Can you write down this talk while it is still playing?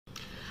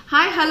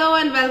Hi, hello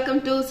and welcome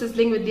to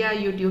Sizzling Vidya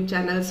YouTube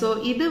channel. So,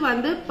 this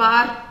is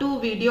part 2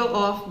 video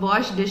of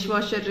Bosch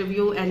Dishwasher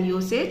Review and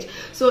Usage.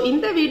 So, in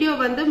the video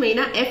is main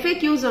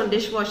FAQs on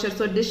dishwasher.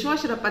 So,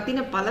 dishwasher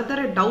pathina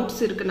palatara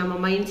doubts irukku nama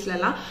minds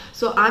la.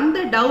 So, and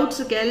the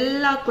doubts ku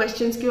ella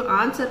questions ku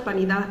answer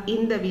panida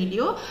in the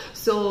video.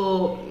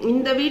 So,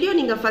 in the video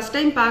neenga first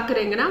time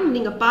paakurenga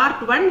neenga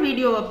part 1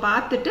 video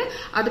paathitu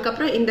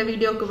adukapra இந்த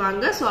வீடியோக்கு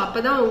வாங்க. So,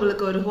 அப்பதான்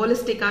உங்களுக்கு ஒரு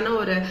ஹோலிஸ்டிக்கான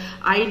ஒரு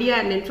idea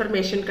and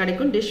information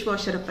கிடைக்கும்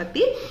dishwasher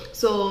பத்தி.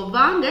 So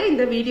வாங்க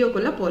இந்த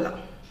வீடியோக்குள்ள போலாம்.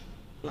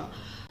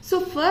 So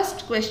first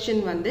question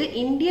வந்து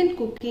Indian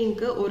cooking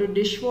க்கு ஒரு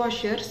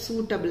dishwasher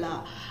suitable-ஆ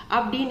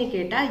அப்படினு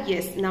கேட்டா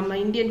yes, நம்ம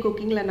Indian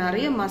cookingல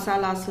நிறைய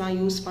மசாலாஸ்லாம்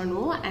யூஸ்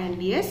பண்ணுவோம் and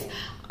yes,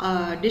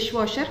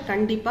 dishwasher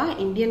கண்டிப்பா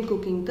Indian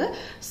cooking க்கு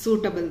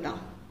suitable தான்.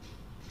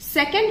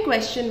 Second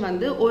question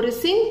வந்து ஒரு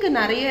sink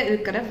நிறைய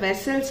இருக்கிற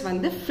vessels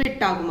வந்து fit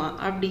ஆகுமா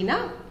அப்படினா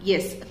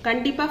yes,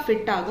 கண்டிப்பா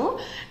fit ஆகும்.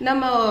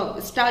 நம்ம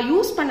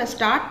யூஸ் பண்ண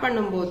ஸ்டார்ட்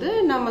பண்ணும்போது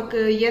நமக்கு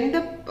எந்த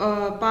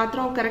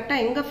பாத்திரம் கரெக்ட்டா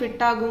எங்க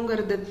fit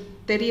ஆகும்ங்கிறது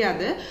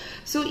தெரியாது.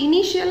 So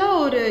இனிஷியலா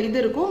ஒரு இது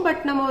இருக்கும்,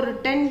 பட் நம்ம ஒரு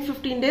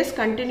 10-15 டேஸ்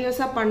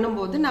கண்டினியூஸா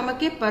பண்ணும்போது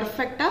நமக்கே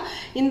பெர்ஃபெக்ட்டா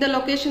இந்த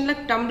லொகேஷன்ல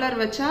டம்ளர்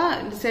வச்சா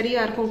சரியா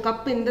இருக்கும்,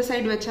 கப் இந்த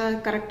சைடு வச்சா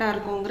கரெக்ட்டா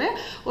இருக்கும்ங்கற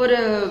ஒரு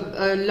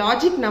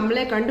லாஜிக்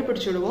நம்மளே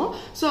கண்டுபிடிச்சிடுவோம்.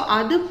 So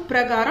அது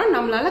பிரகாரம்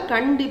நம்மளால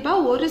கண்டிப்பா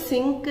ஒரு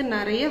சிங்க்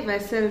நிறைய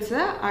வெசல்ஸ்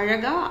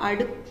அழகா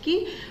அடுக்கி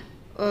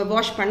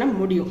வாஷ் பண்ண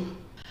முடியும்.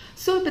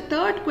 So the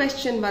third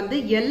question வந்து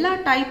எல்லா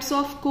டைப்ஸ்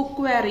ஆஃப்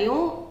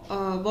குக்வேரையும்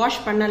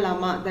வாஷ்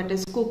பண்ணலாமா, that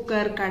is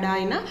cooker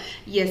கடாய்னா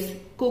S,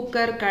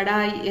 cooker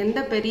கடாய் எந்த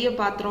பெரிய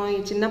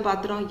பாத்திரம் சின்ன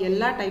பாத்திரம்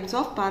எல்லா டைப்ஸ்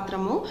ஆஃப்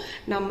பாத்திரமும்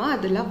நம்ம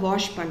அதில்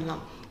வாஷ்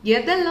பண்ணலாம்.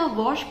 எதெல்லாம்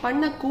வாஷ்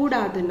பண்ண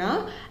கூடாதுன்னா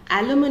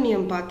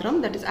அலுமினியம் பாத்திரம்,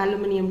 that is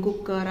aluminium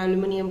cooker,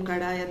 aluminium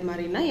கடாய் அது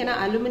மாதிரினா, ஏன்னா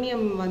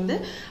அலுமினியம் வந்து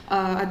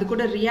அது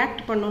கூட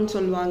ரியாக்ட் பண்ணுன்னு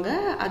சொல்லுவாங்க,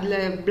 அதில்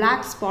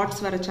பிளாக்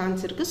ஸ்பாட்ஸ் வர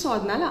சான்ஸ் இருக்கு. ஸோ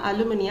அதனால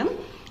அலுமினியம்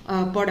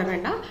போட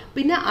வேண்டாம்.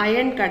 பின்ன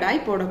அயன்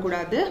கடாய்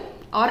போடக்கூடாது,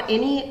 ஆர்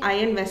எனி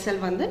அயன் வெசல்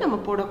வந்து நம்ம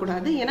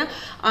போடக்கூடாது. ஏன்னா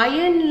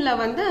அயன்ல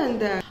வந்து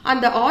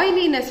அந்த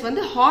ஆயிலினஸ்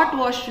வந்து ஹாட்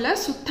வாஷ்ல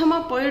சுத்தமா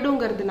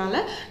போயிடுங்கிறதுனால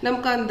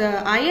நமக்கு அந்த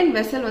அயன்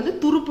வெசல் வந்து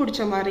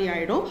துருப்பிடிச்ச மாதிரி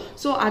ஆயிடும்.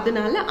 ஸோ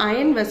அதனால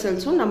அயன்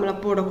வெசல்ஸும் நம்மள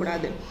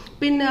போடக்கூடாது.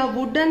 பின்ன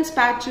வுடன்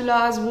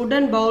ஸ்பேச்சுலாஸ்,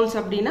 வுடன் பவுல்ஸ்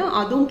அப்படின்னா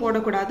அதுவும்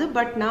போடக்கூடாது.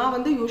 பட் நான்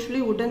வந்து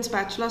யூஸ்வலி வுடன்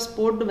ஸ்பேச்சுலாஸ்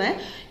போடுவேன்,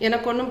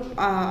 எனக்கு ஒன்றும்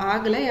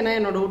ஆகலை, ஏன்னா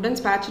என்னோட வுடன்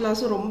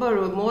ஸ்பேச்சுலாஸும் ரொம்ப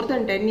மோர்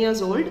தென் 10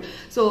 years old.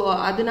 ஸோ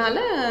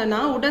அதனால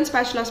நான் வுடன்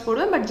ஸ்பேச்சுலாஸ்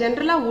போடுவேன். பட்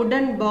ஜென்ரலாக வுடன்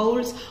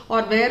பவுல்ஸ்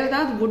ஆர் வேற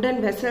ஏதாவது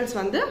வுடன் வெசல்ஸ்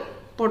வந்து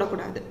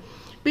போடக்கூடாது.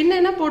 பின்ன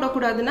என்ன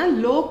போடக்கூடாதுன்னா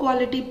லோ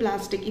குவாலிட்டி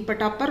பிளாஸ்டிக், இப்போ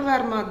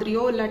டப்பர்வேர்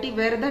மாதிரியோ இல்லாட்டி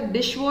வேற ஏதாவது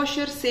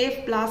டிஷ்வாஷர் சேஃப்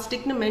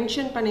பிளாஸ்டிக்னு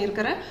மென்ஷன்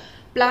பண்ணியிருக்கிற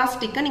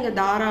பிளாஸ்டிக்கை நீங்கள்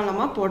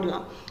தாராளமாக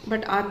போடலாம்.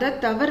 பட் அதை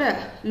தவிர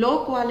low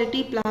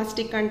quality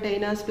plastic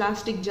containers,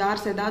 plastic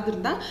jars ஏதாவது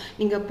இருந்தால்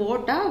நீங்கள்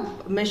போட்டால்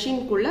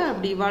மெஷின்குள்ளே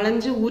அப்படி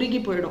வளைஞ்சு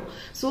உருகி போயிடும்.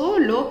 ஸோ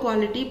லோ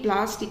குவாலிட்டி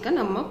பிளாஸ்டிக்கை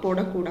நம்ம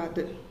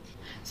போடக்கூடாது.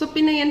 ஸோ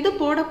பின்ன எந்த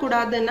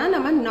போடக்கூடாதுன்னா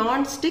நம்ம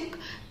நான்ஸ்டிக்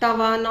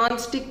தவா,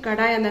 நான்ஸ்டிக்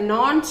கடாய், அந்த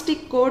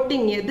நான்ஸ்டிக்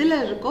கோட்டிங் எதில்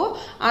இருக்கோ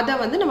அதை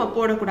வந்து நம்ம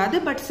போடக்கூடாது.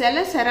 பட்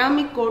சில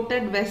செராமிக்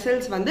கோட்டட்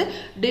வெசல்ஸ் வந்து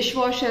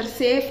டிஷ்வாஷர்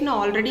சேஃப்னு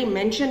ஆல்ரெடி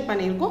மென்ஷன்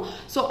பண்ணியிருக்கோம்.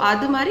 ஸோ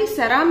அது மாதிரி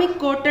செராமிக்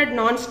கோட்டட்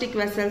நான்ஸ்டிக்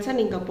வெசல்ஸை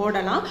நீங்கள்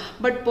போடலாம்.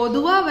 பட்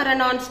பொதுவாக வர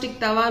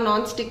நான்ஸ்டிக் தவா,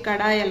 நான்ஸ்டிக்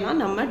கடாய்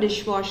எல்லாம் நம்ம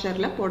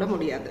டிஷ்வாஷரில் போட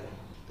முடியாது.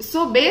 ஸோ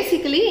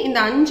பேசிக்கலி இந்த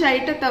 5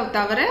 ஐட்டத்தை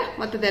தவிர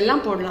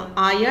மற்றதெல்லாம் போடலாம்.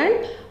 அயர்ன்,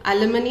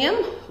 அலுமினியம்,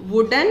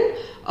 வுடன்,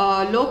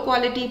 low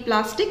quality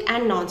plastic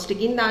and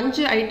nonstick, இந்த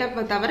 5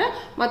 ஐட்டத்தை தவிர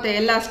மற்ற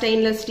எல்லா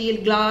stainless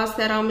steel, class,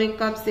 ceramic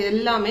cups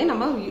எல்லாமே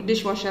நம்ம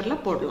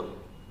டிஷ்வாஷரில் போடலாம்.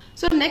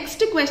 ஸோ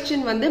நெக்ஸ்ட்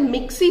கொஸ்டின் வந்து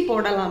மிக்சி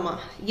போடலாமா?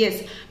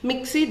 எஸ்,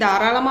 மிக்சி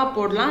தாராளமாக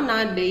போடலாம்.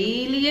 நான்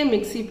டெய்லியே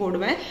மிக்சி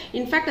போடுவேன்.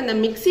 இன்ஃபேக்ட் அந்த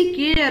மிக்சி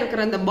கீழே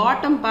இருக்கிற அந்த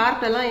பாட்டம்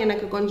பார்ட் எல்லாம்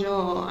எனக்கு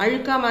கொஞ்சம்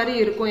அழுக்கா மாதிரி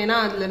இருக்கும், ஏன்னா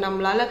அதில்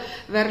நம்மளால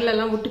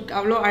விரலெல்லாம் விட்டு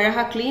அவ்வளோ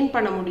அழகாக க்ளீன்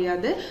பண்ண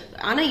முடியாது.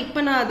 ஆனால்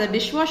இப்போ நான் அதை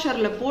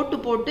டிஷ்வாஷரில்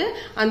போட்டு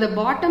அந்த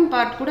பாட்டம்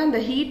பார்ட் கூட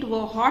அந்த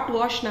ஹாட்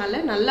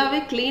வாஷ்னால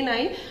நல்லாவே க்ளீன்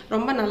ஆகி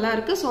ரொம்ப நல்லா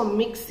இருக்கு. ஸோ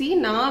மிக்சி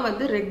நான்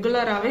வந்து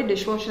ரெகுலராகவே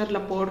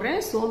டிஷ்வாஷரில் போடுறேன்.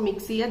 ஸோ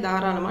மிக்சியை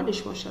தாராளமாக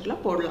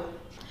டிஷ்வாஷரில் போடலாம்.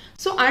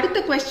 ஸோ அடுத்த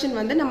கொஸ்டின்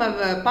வந்து நம்ம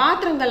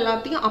பாத்திரங்கள்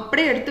எல்லாத்தையும்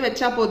அப்படியே எடுத்து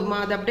வச்சா போதுமா,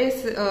 அது அப்படியே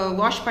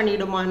வாஷ்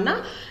பண்ணிடுமான்னா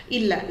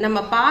இல்லை,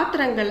 நம்ம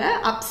பாத்திரங்களை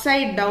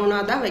அப்சைட்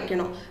டவுனாக தான்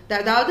வைக்கணும்.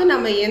 அதாவது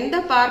நம்ம எந்த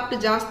பார்ட்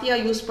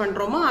ஜாஸ்தியாக யூஸ்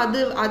பண்ணுறோமோ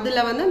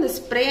அதில் வந்து அந்த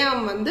ஸ்ப்ரே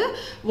ஆம் வந்து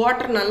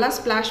வாட்டர் நல்லா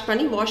ஸ்பிளாஷ்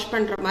பண்ணி வாஷ்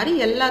பண்ணுற மாதிரி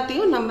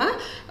எல்லாத்தையும் நம்ம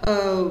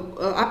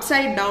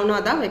அப்சைட்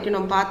டவுனாக தான்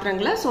வைக்கணும்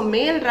பாத்திரங்களை. ஸோ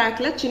மேல்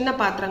ரேக்கில் சின்ன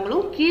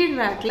பாத்திரங்களும் கீழ்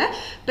ரேக்கில்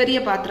பெரிய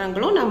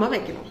பாத்திரங்களும் நம்ம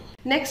வைக்கணும்.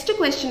 நெக்ஸ்ட்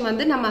கொஸ்டின்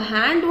வந்து நம்ம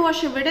ஹேண்ட்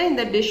வாஷை விட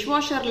இந்த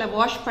டிஷ்வாஷர்ல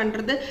வாஷ்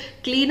பண்றது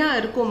கிளீனா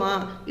இருக்குமா,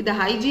 இது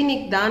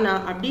ஹைஜீனிக் தானா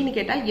அப்படின்னு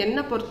கேட்டா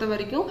என்னை பொறுத்த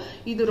வரைக்கும்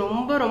இது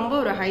ரொம்ப ரொம்ப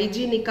ஒரு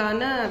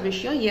ஹைஜீனிக்கான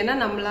விஷயம். ஏன்னா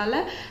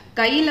நம்மளால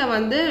கையில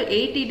வந்து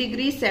 80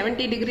 degrees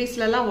 70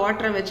 degreesலலாம்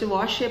வாட்டரை வச்சு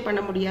வாஷே பண்ண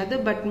முடியாது.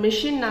 பட்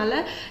மிஷின்னால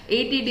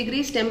 80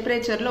 degrees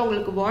டெம்பரேச்சர்ல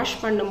உங்களுக்கு வாஷ்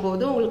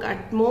பண்ணும்போது உங்களுக்கு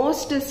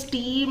utmost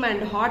steam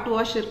and hot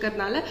wash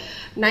இருக்கிறதுனால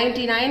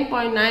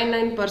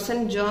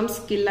 99.99% germs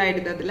கில்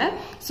ஆயிடுது அதுல.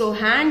 ஸோ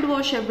ஹேண்ட்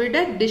வாஷை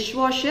விட dish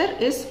washer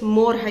is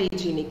more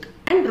hygienic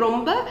and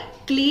ரொம்ப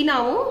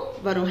கிளீனாகவும்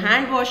வரும்.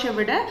 ஹேண்ட் வாஷை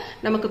விட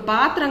நமக்கு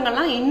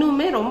பாத்திரங்கள்லாம்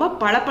இன்னுமே ரொம்ப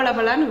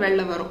பளபளபளன்னு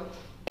வெளில வரும்.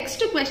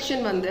 நெக்ஸ்ட்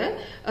கொஸ்டின் வந்து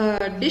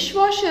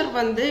டிஷ்வாஷர்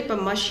வந்து இப்போ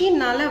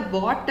மஷின்னால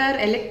வாட்டர்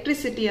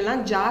எலக்ட்ரிசிட்டி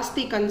எல்லாம்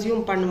ஜாஸ்தி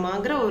கன்சியூம்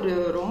பண்ணுமாங்கிற ஒரு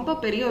ரொம்ப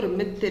பெரிய ஒரு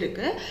மித்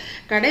இருக்கு.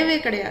 கிடையவே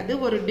கிடையாது.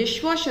 ஒரு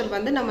டிஷ்வாஷர்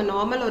வந்து நம்ம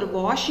நார்மல் ஒரு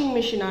வாஷிங்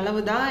மிஷின்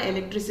அளவு தான்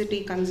எலக்ட்ரிசிட்டி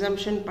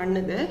கன்சம்ஷன்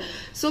பண்ணுது.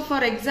 ஸோ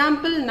ஃபார்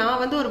எக்ஸாம்பிள் நான்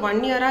வந்து ஒரு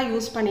 1 year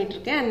யூஸ் பண்ணிட்டு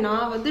இருக்கேன்.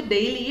 நான் வந்து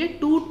டெய்லியே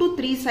 2 to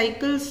 3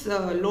 cycles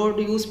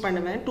லோடு யூஸ்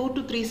பண்ணுவேன், 2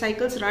 to 3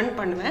 cycles ரன்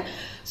பண்ணுவேன்.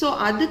 ஸோ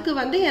அதுக்கு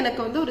வந்து எனக்கு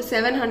வந்து ஒரு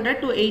 700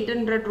 to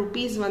 800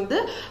 rupees வந்து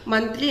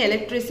மந்த்லி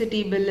எலக்ட்ரிசிட்டி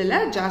பில்லில்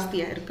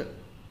ஜாஸ்தியாக இருக்கு.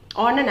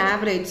 ஆன் அன்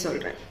ஆவரேஜ்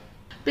சொல்கிறேன்.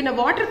 பின்ன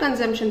வாட்டர்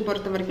கன்சம்ஷன்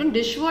பொறுத்த வரைக்கும்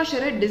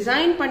டிஷ்வாஷரை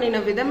டிசைன் பண்ணின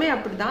விதமே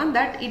அப்படிதான்,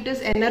 that it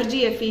is energy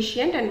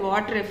efficient and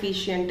water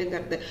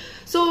எஃபிஷியன்ட்டுங்கிறது.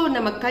 So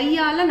நம்ம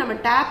கையால் நம்ம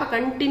டேப்பை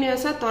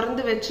கண்டினியூஸாக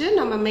திறந்து வச்சு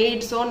நம்ம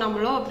மெய்ட்ஸோ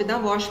நம்மளோ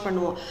அப்படிதான் வாஷ்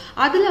பண்ணுவோம்.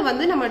 அதில்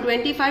வந்து நம்ம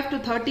 25 to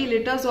 30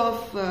 liters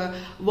ஆஃப்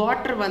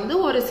வாட்டர் வந்து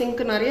ஒரு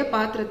சிங்க் நிறைய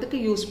பாத்திரத்துக்கு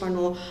யூஸ்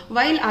பண்ணுவோம்.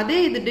 வைல் அதே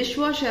இது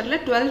டிஷ்வாஷரில்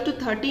 12 to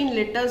 13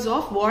 liters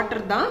ஆஃப்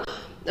வாட்டர் தான்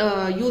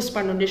யூஸ்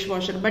பண்ணும்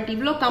டிஷ்வாஷர். பட்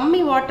இவ்வளோ கம்மி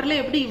வாட்டர்ல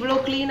எப்படி இவ்வளோ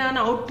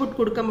கிளீனான அவுட்புட்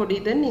கொடுக்க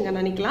முடியுதுன்னு நீங்க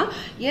நினைக்கலாம்.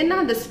 ஏன்னா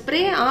அந்த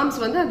ஸ்ப்ரே ஆர்ம்ஸ்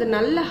வந்து அது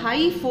நல்ல high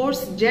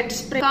force jet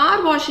spray.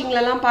 Car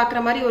வாஷிங்ல எல்லாம்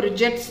பாக்குற மாதிரி ஒரு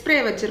ஜெட் ஸ்ப்ரே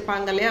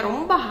வச்சிருப்பாங்க இல்லையா,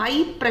 ரொம்ப ஹை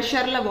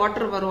ப்ரெஷர்ல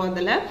வாட்டர் வரும்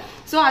அதுல.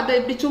 ஸோ அதை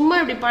இப்படி சும்மா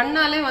இப்படி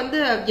பண்ணாலே வந்து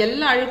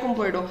எல்லா அழுக்கும்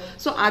போயிடும்.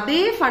 ஸோ அதே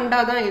ஃபண்டா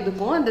தான்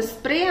இருக்கும். அந்த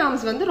ஸ்ப்ரே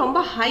ஆர்ம்ஸ் வந்து ரொம்ப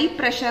ஹை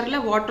ப்ரெஷர்ல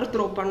வாட்டர்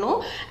த்ரோ பண்ணும்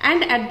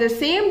and at the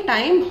same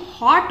time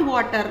hot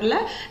வாட்டர்ல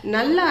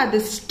நல்லா அது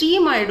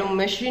ஸ்டீம் ஆயிடும்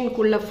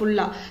மெஷின்குள்ள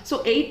ஃபுல்லா. ஸோ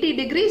 80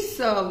 degrees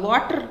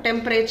வாட்டர்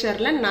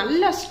டெம்பரேச்சர்ல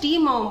நல்லா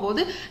ஸ்டீம்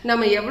ஆகும்போது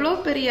நம்ம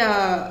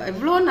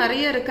எவ்வளோ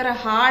நிறைய இருக்கிற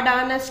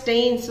ஹார்டான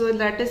ஸ்டெயின்ஸ்,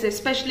 தட் இஸ்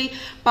எஸ்பெஷலி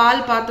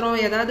பால் பாத்திரம்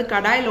ஏதாவது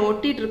கடாயில்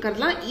ஒட்டிட்டு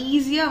இருக்கிறதுலாம்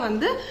ஈஸியா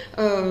வந்து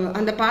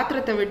அந்த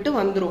பாத்திரத்தை விட்டு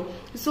வந்துரும்.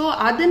 ஸோ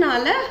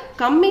அதனால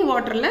கம்மி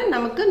வாட்டர்ல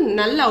நமக்கு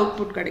நல்ல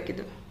அவுட்புட்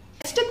கிடைக்குது.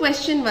 நெக்ஸ்ட்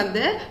கொஸ்டின்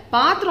வந்து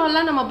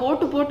பாத்திரம்லாம் நம்ம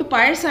போட்டு போட்டு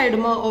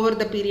பழசாயிடுமா ஓவர்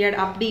த பீரியட்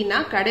அப்படின்னா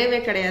கிடையவே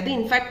கிடையாது.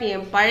 இன்ஃபேக்ட்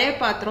என் பழைய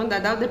பாத்திரம்,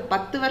 அதாவது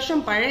 10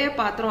 வருஷம் பழைய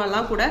பாத்திரம்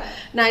எல்லாம் கூட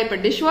நான் இப்போ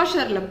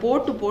டிஷ்வாஷர்ல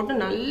போட்டு போட்டு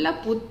நல்லா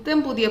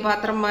புத்தம் புதிய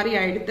பாத்திரம் மாதிரி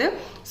ஆயிடுது.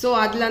 ஸோ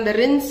அதில் அந்த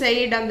ரின்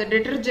சைடு, அந்த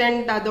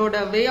டிட்டர்ஜென்ட், அதோட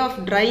வே ஆஃப்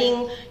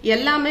ட்ரையிங்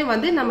எல்லாமே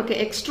வந்து நமக்கு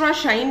எக்ஸ்ட்ரா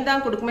ஷைன்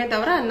தான் கொடுக்குமே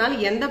தவிர அதனால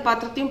எந்த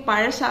பாத்திரத்தையும்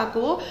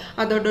பழசாக்கவோ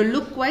அதோட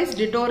லுக் வைஸ்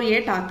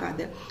டிட்டோரியேட்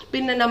ஆக்காது.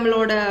 பின்ன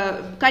நம்மளோட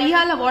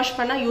கையால் வாஷ்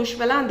பண்ணால்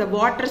யூஸ்வலாக அந்த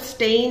வாட்டர்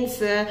ஸ்டெயின்ஸ்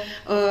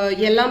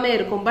எல்லாமே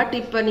இருக்கும். பட்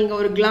இப்போ நீங்கள்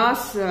ஒரு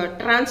கிளாஸ்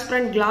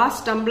டிரான்ஸ்பரண்ட் கிளாஸ்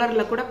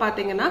டம்ளர்ல கூட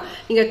பார்த்தீங்கன்னா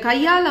நீங்கள்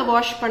கையால்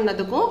வாஷ்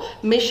பண்ணதுக்கும்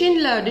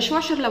மிஷினில்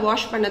டிஷ்வாஷரில்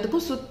வாஷ்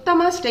பண்ணதுக்கும்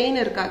சுத்தமாக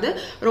ஸ்டெயின் இருக்காது.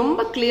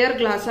 ரொம்ப கிளியர்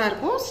கிளாஸாக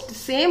இருக்கும்.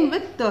 Same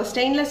with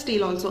stainless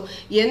steel also.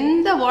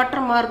 எந்த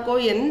வாட்டர் மார்க்கோ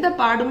எந்த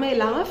பாடுமே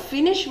இல்லாமல்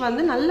ஃபினிஷ்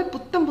வந்து நல்ல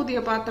புத்தம் புதிய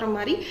பாத்திரம்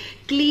மாதிரி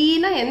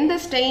கிளீனாக எந்த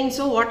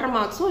ஸ்டெயின்ஸோ வாட்டர்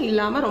மார்க்ஸோ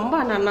இல்லாமல்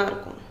ரொம்ப நல்லா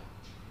இருக்கும்.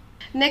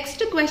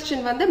 நெக்ஸ்ட்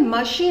கொஸ்டின் வந்து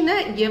மஷினை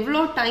எவ்வளோ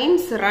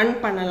டைம்ஸ் ரன்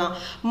பண்ணலாம்.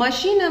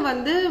 மஷினை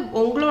வந்து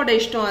உங்களோட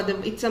இஷ்டம், அது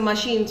it's a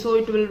machine. So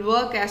it will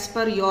work as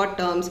per your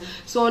terms.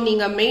 So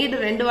நீங்கள் மெய்டு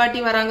 2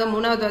 வாட்டி வராங்க,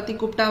 3வது வாட்டி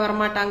கூப்பிட்டா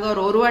வரமாட்டாங்க,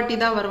 ஒரு வாட்டி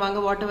தான்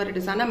வருவாங்க, வாட் எவர் இட்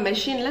இஸ். ஆனால்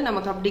மெஷினில்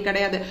நமக்கு அப்படி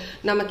கிடையாது.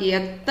 நமக்கு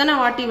எத்தனை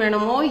வாட்டி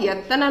வேணுமோ,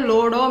 எத்தனை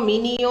லோடோ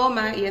மினியோ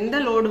எந்த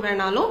லோடு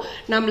வேணாலும்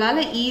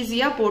நம்மளால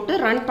ஈஸியாக போட்டு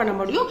ரன் பண்ண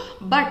முடியும்.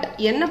 பட்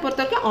என்னை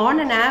பொறுத்த வரைக்கும்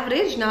ஆன் அன்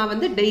ஆவரேஜ் நான்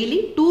வந்து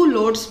டெய்லி 2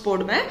 loads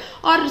போடுவேன்.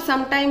 ஆர்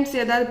சம்டைம்ஸ்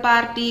ஏதாவது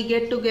பார்ட்டி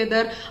கெட்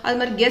டுகெதர் அது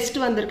மாதிரி கெஸ்ட்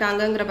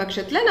வந்திருக்காங்கிற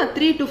பட்சத்தில் நான்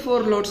 3 to 4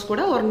 loads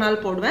கூட ஒரு நாள்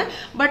போடுவேன்.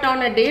 But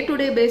on a day to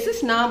day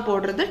basis நான்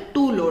போடுறது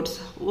 2 loads.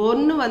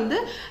 ஒன்று வந்து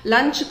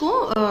லஞ்சுக்கும்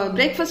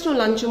பிரேக்ஃபாஸ்ட்டும்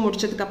லஞ்சும்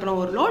முடிச்சதுக்கு அப்புறம்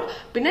ஒரு லோட்,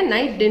 பின்ன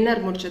நைட்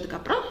டின்னர் முடிச்சதுக்கு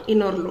அப்புறம்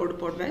இன்னொரு லோடு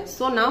போடுவேன்.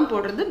 ஸோ நான்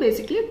போடுறது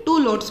basically 2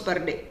 loads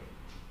per day.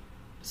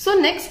 So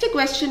next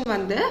question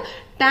வந்து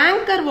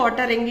டேங்கர்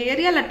வாட்டர், எங்கள்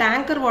ஏரியாவில்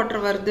டேங்கர்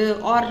வாட்டர் வருது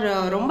ஆர்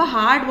ரொம்ப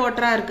ஹார்ட்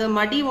வாட்டராக இருக்குது,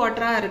 மடி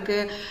வாட்டராக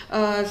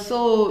இருக்குது. ஸோ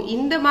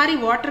இந்த மாதிரி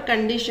வாட்டர்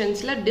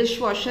கண்டிஷன்ஸில்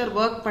டிஷ்வாஷர்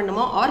ஒர்க்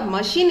பண்ணுமா ஆர்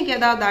மஷினுக்கு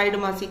ஏதாவது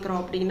ஆயிடுமா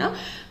சீக்கிரம் அப்படின்னா,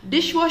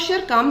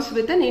 dishwasher comes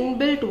with an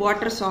inbuilt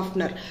water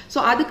softener.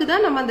 So அதுக்கு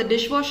தான் நம்ம அந்த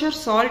டிஷ்வாஷர்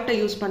சால்ட்டை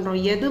யூஸ் பண்ணுறோம்.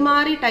 எது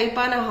மாதிரி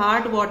டைப்பான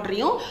ஹார்ட்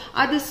வாட்டரையும்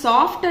அது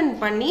சாஃப்டன்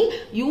பண்ணி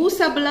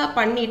யூஸபிளாக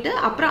பண்ணிட்டு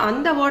அப்புறம்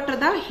அந்த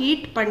வாட்டர் தான்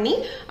ஹீட் பண்ணி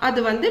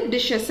அது வந்து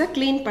டிஷ்ஷஸை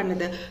கிளீன்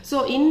பண்ணுது. ஸோ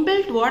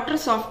இன்பில்ட் வாட்டர்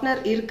சாஃப்ட்னர்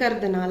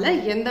இருக்கிறதுனால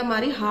எந்த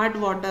மாதிரி ஹார்ட்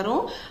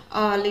வாட்டரும்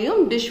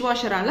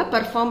டிஷ்வாஷரால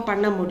பெர்ஃபார்ம்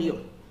பண்ண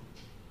முடியும்.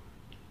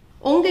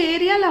 உங்க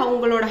ஏரியால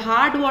உங்களோட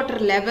ஹார்ட் வாட்டர்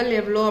லெவல்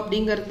எவ்வளோ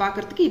அப்படிங்கறது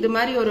பார்க்கிறதுக்கு இது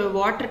மாதிரி ஒரு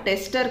வாட்டர்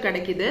டெஸ்டர்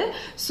கிடைக்குது.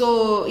 ஸோ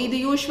இது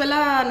யூஸ்வலா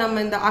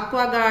நம்ம இந்த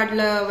அக்வா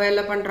கார்ட்ல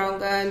வேலை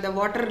பண்றவங்க, இந்த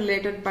வாட்டர்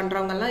ரிலேட்டட்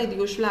பண்றவங்க எல்லாம் இது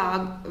யூஸ்வலா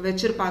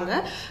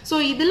வச்சிருப்பாங்க. ஸோ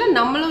இதுல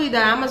நம்மளும் இது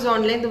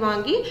அமேசான்ல இருந்து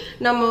வாங்கி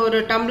நம்ம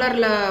ஒரு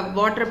டம்ளர்ல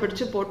வாட்டரை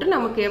பிடிச்சு போட்டு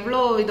நமக்கு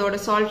எவ்வளோ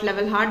இதோட salt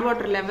level, heart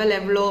water level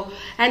எவ்வளோ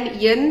அண்ட்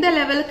எந்த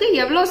லெவலுக்கு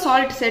எவ்வளோ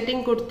சால்ட்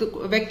செட்டிங்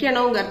கொடுத்து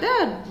வைக்கணுங்கிறத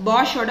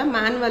பாஷோட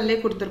மேனுவல்லே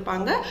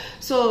கொடுத்துருப்பாங்க.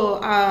 ஸோ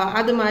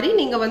அது மாதிரி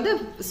நீங்க வந்து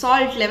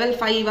சால்ட் லெவல்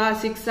 5ஆ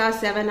 6ஆ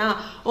 7ஆ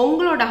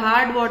உங்களோட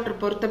ஹார்ட் வாட்டர்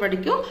பொறுத்த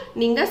வரைக்கும்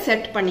நீங்க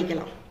செட்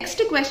பண்ணிக்கலாம்.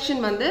 நெக்ஸ்ட் क्वेश्चन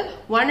வந்து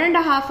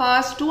 1.5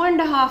 hours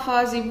 2.5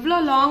 hours இவ்ளோ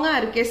லாங்கா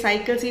இருக்கே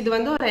சைக்கிள்ஸ். இது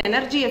வந்து ஒரு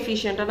எனர்ஜி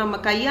எஃபிஷியன்ட்டா நம்ம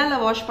கையால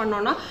வாஷ்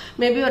பண்ணோம்னா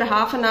மேபி ஒரு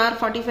half an hour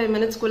 45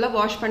 minutes குள்ள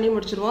வாஷ் பண்ணி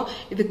முடிச்சிருவோம்.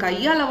 இது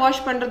கையால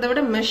வாஷ் பண்றதை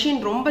விட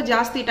மெஷின் ரொம்ப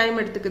ஜாஸ்தி டைம்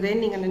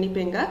எடுத்துக்குதுன்னு நீங்க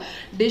நினைப்பீங்க.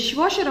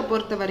 டிஷ்வாஷரை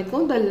பொறுத்த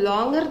வரைக்கும் the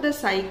longer the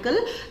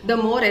cycle the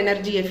more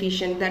energy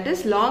efficient. that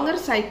is longer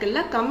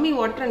cycleல கம்மி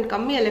வாட்டர் அண்ட்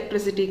கம்மி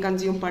எலக்ட்ரிசிட்டி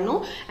கன்சியூம்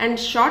பண்ணும் and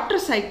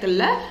shorter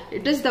cycleல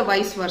it is the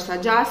vice versa.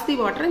 ஜாஸ்தி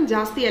வாட்டர் அண்ட்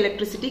ஜாஸ்தி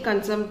எலக்ட்ரிசிட்டி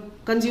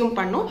கன்சியூம்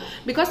பண்ணும்.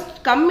 பிகாஸ்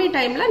கம்மி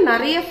டைம்ல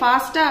நிறைய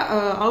ஃபாஸ்டா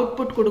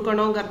அவுட்புட்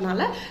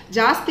கொடுக்கணுங்கிறதுனால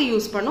ஜாஸ்தி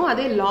யூஸ் பண்ணும்.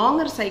 அதே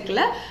லாங்கர்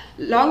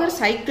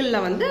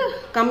சைக்கிள்ல வந்து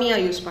கம்மியா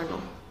யூஸ்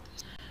பண்ணும்.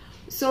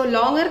 So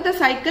longer the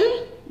cycle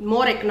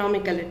more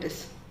economical it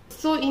is.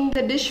 So இந்த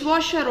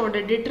டிஷ்வாஷரோட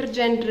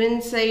டிட்டர்ஜென்ட்,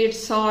 ரின்சைட்,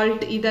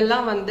 சால்ட்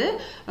இதெல்லாம் வந்து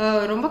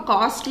ரொம்ப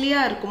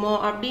காஸ்ட்லியாக இருக்குமோ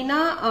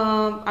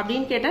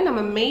அப்படின்னு கேட்டால்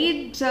நம்ம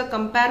மெய்ட்ஸை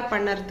கம்பேர்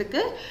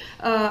பண்ணுறதுக்கு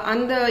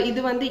அந்த இது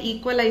வந்து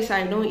ஈக்குவலைஸ்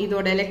ஆகிடும்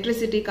இதோட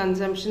எலக்ட்ரிசிட்டி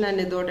கன்சம்ஷன்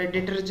அண்ட் இதோட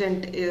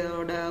டிட்டர்ஜென்ட்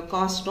இதோட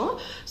காஸ்ட்டும்.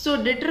 ஸோ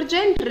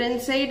டிட்டர்ஜென்ட்,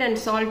 ரின்சைட் அண்ட்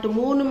சால்ட்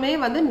மூணுமே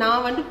வந்து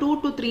நான் வந்து 2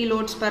 to 3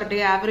 loads per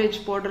day average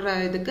போடுற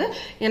இதுக்கு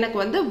எனக்கு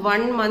வந்து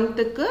 1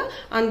 monthக்கு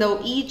அந்த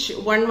ஈச்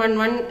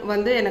 1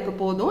 வந்து எனக்கு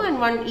போதும்.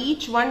 And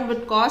each one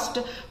would cost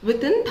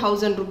within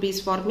 1000 rupees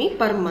for me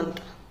per month.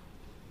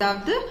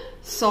 அதாவது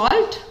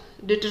salt,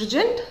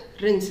 detergent,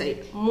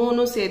 rinside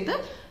மூணு சேர்த்து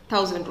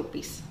 1000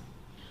 rupees.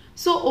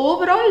 So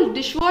overall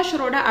dishwasher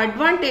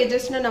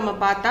advantages நம்ம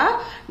பார்த்தா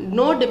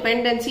no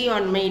dependency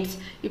on maids.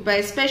 இப்போ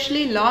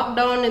எஸ்பெஷலி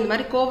லாக்டவுன் இந்த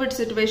மாதிரி கோவிட்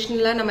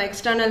சிச்சுவேஷன்ல நம்ம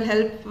எக்ஸ்டர்னல்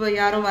ஹெல்ப்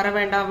யாரும் வர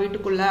வேண்டாம்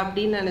வீட்டுக்குள்ள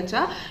அப்படின்னு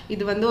நினைச்சா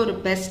இது வந்து ஒரு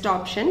பெஸ்ட்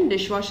ஆப்ஷன்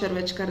டிஷ்வாஷர்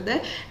வச்சுக்கிறது.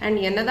 அண்ட்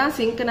என்னதான்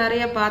சிங்க்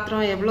நிறைய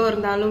பாத்திரம் எவ்வளோ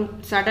இருந்தாலும்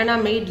சடனா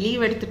மெய்ட்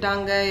லீவ்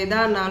எடுத்துட்டாங்க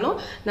எதானாலும்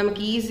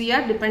நமக்கு ஈஸியா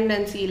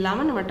டிபெண்டன்சி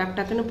இல்லாம நம்ம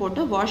டக்குன்னு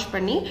போட்டு வாஷ்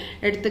பண்ணி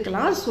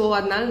எடுத்துக்கலாம். ஸோ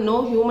அதனால நோ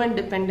ஹியூமன்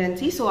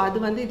டிபெண்டன்சி. ஸோ அது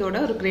வந்து இதோட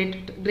ஒரு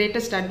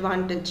கிரேட்டஸ்ட்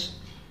அட்வான்டேஜ்.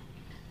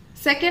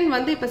 செகண்ட்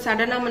வந்து இப்போ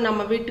சடனாக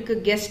நம்ம வீட்டுக்கு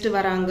கெஸ்ட்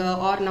வராங்க,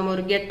 ஆர் நம்ம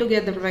ஒரு கெட்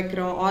டுகெதர்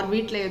வைக்கிறோம், ஆர்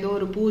வீட்டில் ஏதோ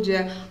ஒரு பூஜை,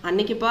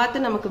 அன்னைக்கு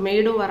பார்த்து நமக்கு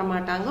மெய்டும்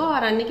வரமாட்டாங்க,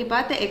 ஆர் அன்னைக்கு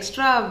பார்த்து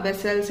எக்ஸ்ட்ரா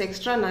வெசல்ஸ்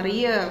எக்ஸ்ட்ரா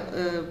நிறைய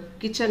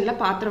கிச்சனில்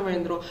பாத்திரம்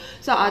விழுந்துரும்.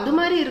 ஸோ அது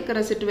மாதிரி இருக்கிற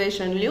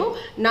சுச்சுவேஷன்லையும்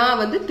நான்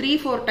வந்து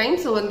 3-4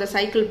 times அந்த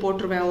சைக்கிள்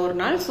போட்டுருவேன் ஒரு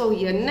நாள். ஸோ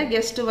என்ன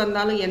கெஸ்ட்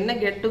வந்தாலும் என்ன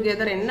கெட்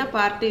டுகெதர் என்ன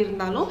பார்ட்டி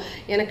இருந்தாலும்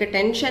எனக்கு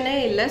டென்ஷனே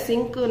இல்லை,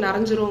 சிங்க்கு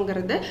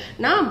நிறைஞ்சிருங்கிறது.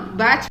 நான்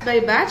பேட்ச் பை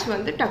பேட்ச்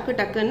வந்து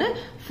டக்குன்னு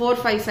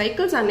 4-5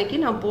 cycles அன்னைக்கு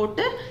நான்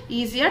போட்டு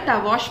ஈஸியா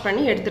வாஷ்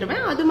பண்ணி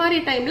எடுத்துருவேன். அது மாதிரி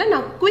டைம்ல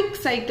நான் குவிக்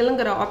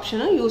சைக்கிள்ங்கிற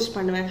ஆப்ஷனும் யூஸ்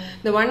பண்ணுவேன்.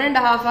 இந்த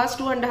 1.5 hours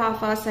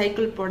 2.5 hours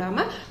சைக்கிள்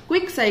போடாம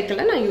குவிக்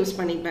சைக்கிளை நான் யூஸ்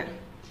பண்ணிப்பேன்.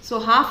 ஸோ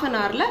half an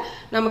hourல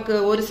நமக்கு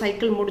ஒரு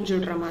சைக்கிள்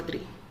முடிஞ்சுடுற மாதிரி.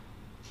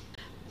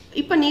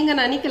 இப்ப நீங்க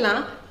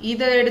நினைக்கலாம்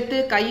இதை எடுத்து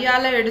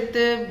கையால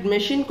எடுத்து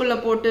மெஷின்குள்ள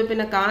போட்டு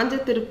பின்ன காஞ்ச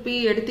திருப்பி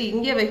எடுத்து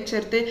இங்கே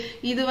வச்சிருது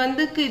இது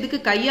வந்து இதுக்கு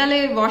கையாலே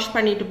வாஷ்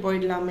பண்ணிட்டு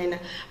போயிடலாமேன்னு.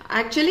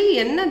 ஆக்சுவலி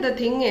என்ன த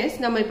திங் இஸ்,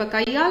 நம்ம இப்ப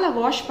கையால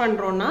வாஷ்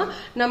பண்றோம்னா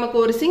நமக்கு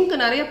ஒரு சிங்க்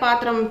நிறைய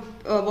பாத்திரம்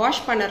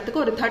வாஷ்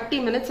பண்ணறதுக்கு ஒரு 30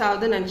 minutes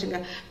ஆகுதுன்னு நினைச்சுங்க.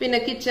 பின்ன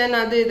கிச்சன்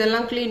அது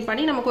இதெல்லாம் கிளீன்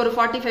பண்ணி நமக்கு ஒரு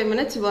 45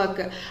 minutes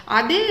ஒர்க்.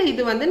 அதே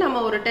இது வந்து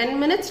நம்ம ஒரு 10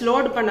 minutes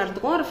லோட்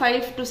பண்ணுறதுக்கும் ஒரு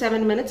 5 to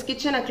 7 minutes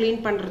கிச்சனை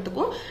கிளீன்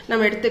பண்றதுக்கும்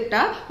நம்ம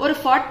எடுத்துக்கிட்டா ஒரு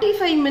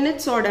 45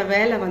 minutesோட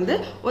வேலை வந்து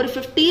ஒரு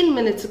 15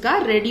 minutesக்கா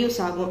ரெடியூஸ்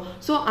ஆகும்.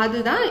 ஸோ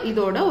அதுதான்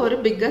இதோட ஒரு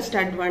பிக்கஸ்ட்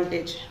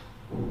அட்வான்டேஜ்.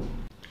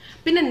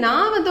 பின்ன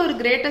நான் வந்து ஒரு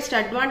கிரேட்டஸ்ட்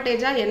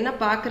அட்வான்டேஜா என்ன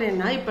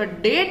பாக்குறேன்னா, இப்ப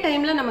டே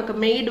டைம்ல நமக்கு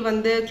மெய்டு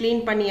வந்து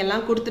கிளீன் பண்ணி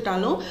எல்லாம்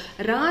கொடுத்துட்டாலும்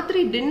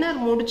ராத்திரி டின்னர்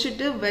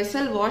முடிச்சுட்டு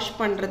வெசல் வாஷ்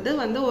பண்றது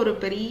வந்து ஒரு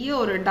பெரிய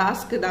ஒரு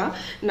டாஸ்க் தான்.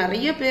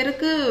 நிறைய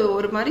பேருக்கு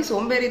ஒரு மாதிரி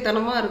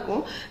சோம்பேறித்தனமா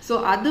இருக்கும். ஸோ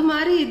அது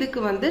மாதிரி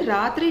இதுக்கு வந்து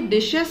ராத்திரி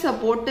டிஷ்ஷஸை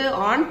போட்டு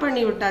ஆன்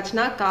பண்ணி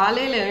விட்டாச்சுன்னா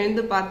காலையில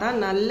எழுந்து பார்த்தா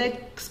நல்ல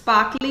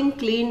ஸ்பார்க்லிங்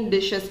கிளீன்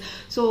டிஷ்ஷஸ்.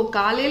 ஸோ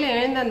காலையில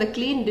எழுந்து அந்த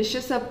கிளீன்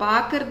டிஷ்ஷஸை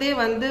பார்க்கறதே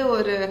வந்து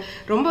ஒரு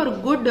ரொம்ப ஒரு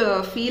குட்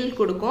ஃபீல்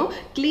கொடுக்கும்.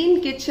 Clean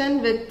kitchen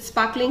with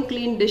sparkling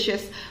clean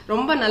dishes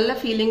ரொம்ப நல்ல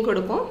ஃபீலிங்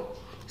கொடுக்கும்.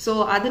 ஸோ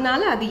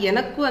அதனால அது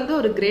எனக்கு வந்து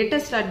ஒரு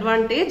கிரேட்டஸ்ட்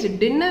அட்வான்டேஜ்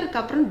டின்னருக்கு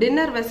அப்புறம்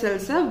டின்னர்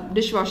வெசல்ஸை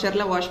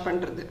டிஷ்வாஷர்ல வாஷ்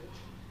பண்றது.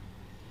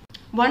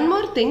 One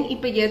more thing,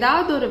 இப்ப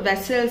ஏதாவது ஒரு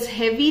vessels,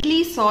 heavily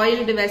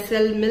soiled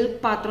vessel, milk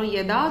பாத்திரம்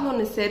ஏதாவது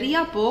ஒன்னு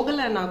சரியா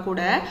போகலனா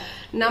கூட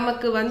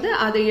நமக்கு வந்து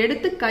அதை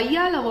எடுத்து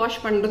கையால வாஷ்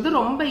பண்றது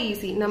ரொம்ப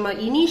ஈஸி. நம்ம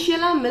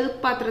இனிஷியலா மில்க்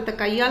பாத்திரத்தை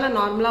கையால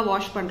நார்மலா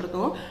வாஷ்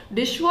பண்றதும்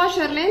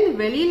டிஷ்வாஷர்ல இருந்து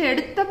வெளியில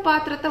எடுத்த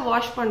பாத்திரத்தை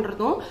வாஷ்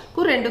பண்றதும்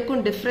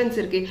ரெண்டுக்கும் டிஃபரன்ஸ்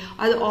இருக்கு.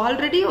 அது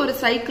ஆல்ரெடி ஒரு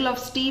சைக்கிள்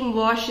ஆஃப் ஸ்டீம்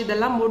வாஷ்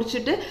இதெல்லாம்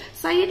முடிச்சிட்டு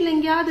சைட்ல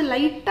எங்கேயாவது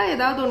லைட்டா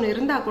ஏதாவது ஒன்னு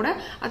இருந்தா கூட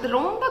அது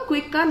ரொம்ப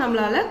குயிக்கா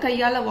நம்மளால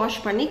கையால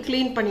வாஷ் பண்ணி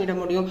கிளீன் பண்ணிட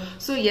முடியும்.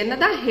 சோ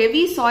என்னதான்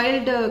ஹெவி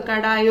சாயில்டு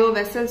கடாயோ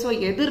வெசல்ஸோ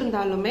எது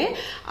இருந்தாலுமே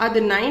அது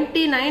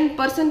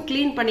 99%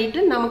 கிளீன்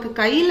பண்ணிட்டு நமக்கு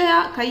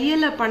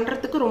கையில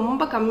பண்றதுக்கு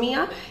ரொம்ப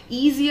கம்மியா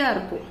ஈஸியா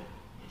இருக்கும்.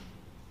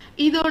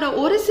 இதோட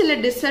ஒரு சில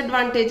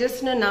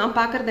டிஸ்அட்வான்டேஜஸ்னு நான்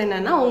பாக்குறது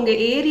என்னன்னா, உங்க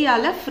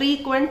ஏரியால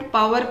ஃப்ரீக்வெண்ட்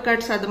பவர்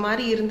கட்ஸ் அது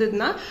மாதிரி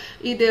இருந்ததுன்னா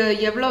இது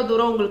எவ்வளவு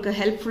தூரம் உங்களுக்கு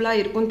ஹெல்ப்ஃபுல்லா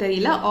இருக்கும்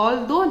தெரியல.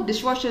 ஆல்தோ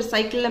டிஷ்வாஷர்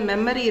சைக்கிள்ல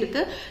மெமரி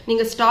இருக்கு,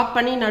 நீங்க ஸ்டாப்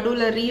பண்ணி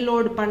நடுவுல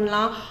ரீலோட்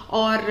பண்ணலாம்.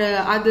 ஆர்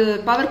அது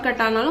பவர்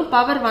கட் ஆனாலும்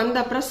பவர்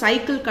வந்த அப்புறம்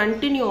சைக்கிள்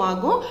கண்டினியூ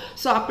ஆகும்.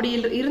 ஸோ அப்படி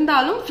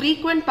இருந்தாலும்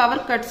ஃப்ரீக்வெண்ட்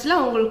பவர் கட்ஸ்ல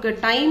உங்களுக்கு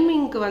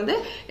டைமிங்க்கு வந்து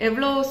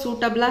எவ்வளவு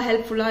சூட்டபிளா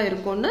ஹெல்ப்ஃபுல்லா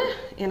இருக்கும்னு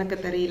எனக்கு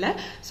தெரியல.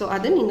 ஸோ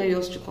அது நீங்க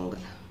யோசிச்சுக்கோங்க.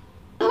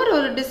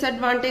 ஒரு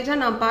டிஸ்அட்வான்டேஜா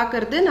நான்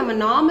பாக்குறது, நம்ம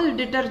நார்மல்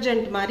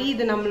டிட்டர்ஜென்ட் மாதிரி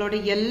இது நம்மளோட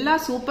எல்லா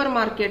சூப்பர்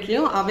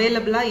மார்க்கெட்லயும்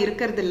அவைலபிளா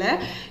இருக்கிறது இல்ல.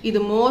 இது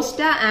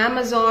மோஸ்டா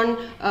அமேசான்,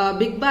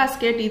 பிக்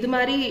பாஸ்கெட் இது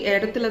மாதிரி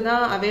இடத்துல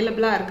தான்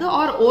அவைலபிளா இருக்கு.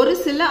 ஆர் ஒரு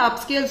சில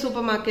அப்ஸ்கேல்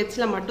சூப்பர்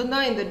மார்க்கெட்ஸ்ல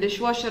மட்டும்தான் இந்த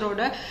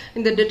டிஷ்வாஷரோட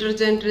இந்த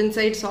டிட்டர்ஜென்ட்,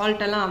 ரின்சைட்,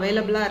 சால்ட் எல்லாம்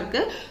அவைலபிளா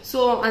இருக்கு.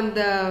 ஸோ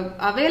அந்த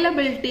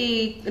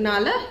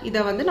அவைலபிலிட்டினால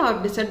இதை வந்து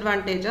நான்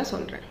டிஸ்அட்வான்டேஜா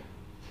சொல்றேன்.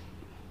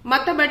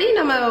 மற்றபடி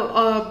நம்ம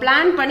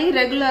பிளான் பண்ணி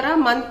ரெகுலரா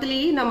மந்த்லி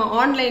நம்ம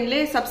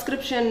ஆன்லைன்லேயே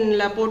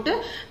சப்ஸ்கிரிப்ஷன்ல போட்டு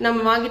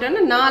நம்ம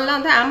வாங்கிட்டோம்னா, நான்லாம்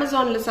வந்து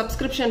அமேசான்ல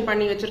சப்ஸ்கிரிப்ஷன்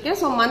பண்ணி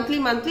வச்சிருக்கேன். ஸோ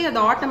மந்த்லி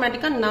அது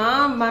ஆட்டோமேட்டிக்கா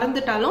நான்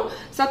மறந்துட்டாலும்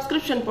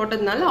சப்ஸ்கிரிப்ஷன்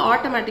போட்டதுனால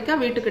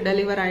ஆட்டோமேட்டிக்கா வீட்டுக்கு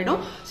டெலிவர்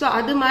ஆயிடும். ஸோ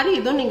அது மாதிரி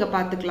இதுவும் நீங்க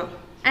பாத்துக்கலாம்.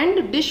 அண்ட்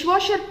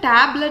டிஷ்வாஷர்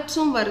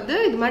டேப்லெட்ஸும் வருது,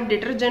 இது மாதிரி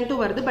டிட்டர்ஜென்ட்டும்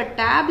வருது. பட்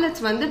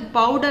டேப்லெட்ஸ் வந்து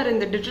பவுடர்,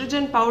 இந்த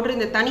டிட்டர்ஜென்ட் பவுடர்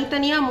இந்த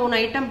தனித்தனியா 3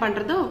 ஐட்டம்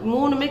பண்றது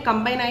 3மே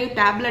கம்பைன் ஆகி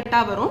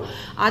டேப்லெட்டா வரும்.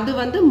 அது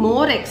வந்து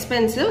மோர்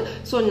எக்ஸ்பென்சிவ்.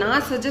 ஸோ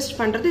நான் சஜஸ்ட்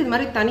பண்றது இது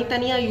மாதிரி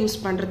தனித்தனியா யூஸ்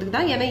பண்றதுக்கு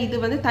தான். ஏன்னா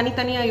இது வந்து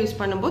தனித்தனியா யூஸ்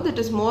பண்ணும்போது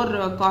it is more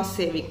cost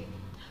saving.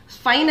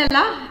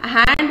 ஃபைனலா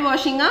ஹேண்ட்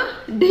வாஷிங்கா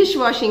டிஷ்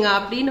வாஷிங்கா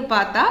அப்படின்னு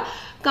பார்த்தா,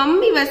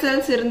 கம்மி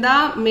வெசல்ஸ் இருந்தா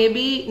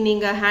மேபி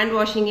நீங்க ஹேண்ட்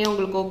வாஷிங்கே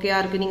உங்களுக்கு ஓகேயா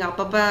இருக்கு, நீங்க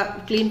அப்பப்ப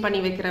கிளீன் பண்ணி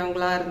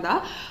வைக்கிறவங்களா இருந்தா.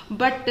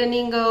 பட்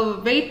நீங்க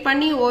வெயிட்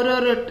பண்ணி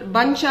ஒரு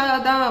பஞ்சா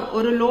தான்,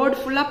 ஒரு லோட்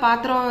ஃபுல்லா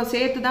பாத்திரம்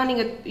சேர்த்து தான்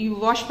நீங்க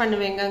wash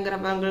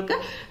பண்ணுவீங்கிறவங்களுக்கு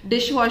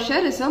dish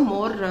washer is a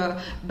more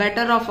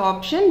better off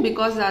option.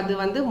 Because அது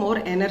வந்து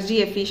மோர் energy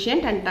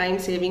efficient and time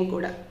saving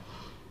கூட.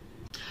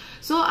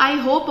 ஸோ ஐ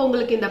ஹோப்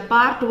உங்களுக்கு இந்த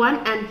பார்ட் 1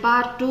 அண்ட்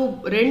பார்ட்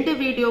 2 ரெண்டு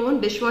வீடியோவும்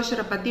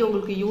டிஷ்வாஷரை பத்தி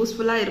உங்களுக்கு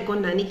யூஸ்ஃபுல்லா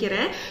இருக்கும்னு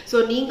நினைக்கிறேன். ஸோ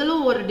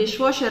நீங்களும் ஒரு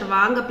டிஷ்வாஷர்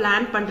வாங்க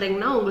பிளான்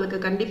பண்றீங்கன்னா உங்களுக்கு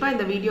கண்டிப்பா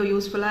இந்த வீடியோ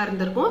யூஸ்ஃபுல்லா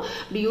இருந்திருக்கும்.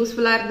 இப்படி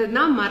யூஸ்ஃபுல்லா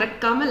இருந்ததுன்னா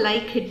மறக்காம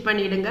லைக் ஹிட்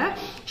பண்ணிடுங்க,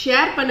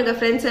 ஷேர் பண்ணுங்க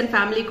ஃப்ரெண்ட்ஸ் அண்ட்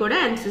ஃபேமிலி கூட.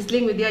 அண்ட்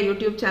சிஸ்லிங் வித்யா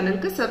யூடியூப்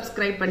சேனலுக்கு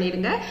சப்ஸ்கிரைப்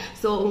பண்ணிடுங்க.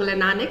 ஸோ உங்களை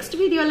நான்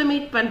நெக்ஸ்ட் வீடியோல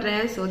மீட்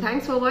பண்றேன். ஸோ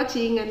தேங்க்ஸ் ஃபார்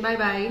வாட்சிங் அண்ட் பை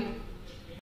பை.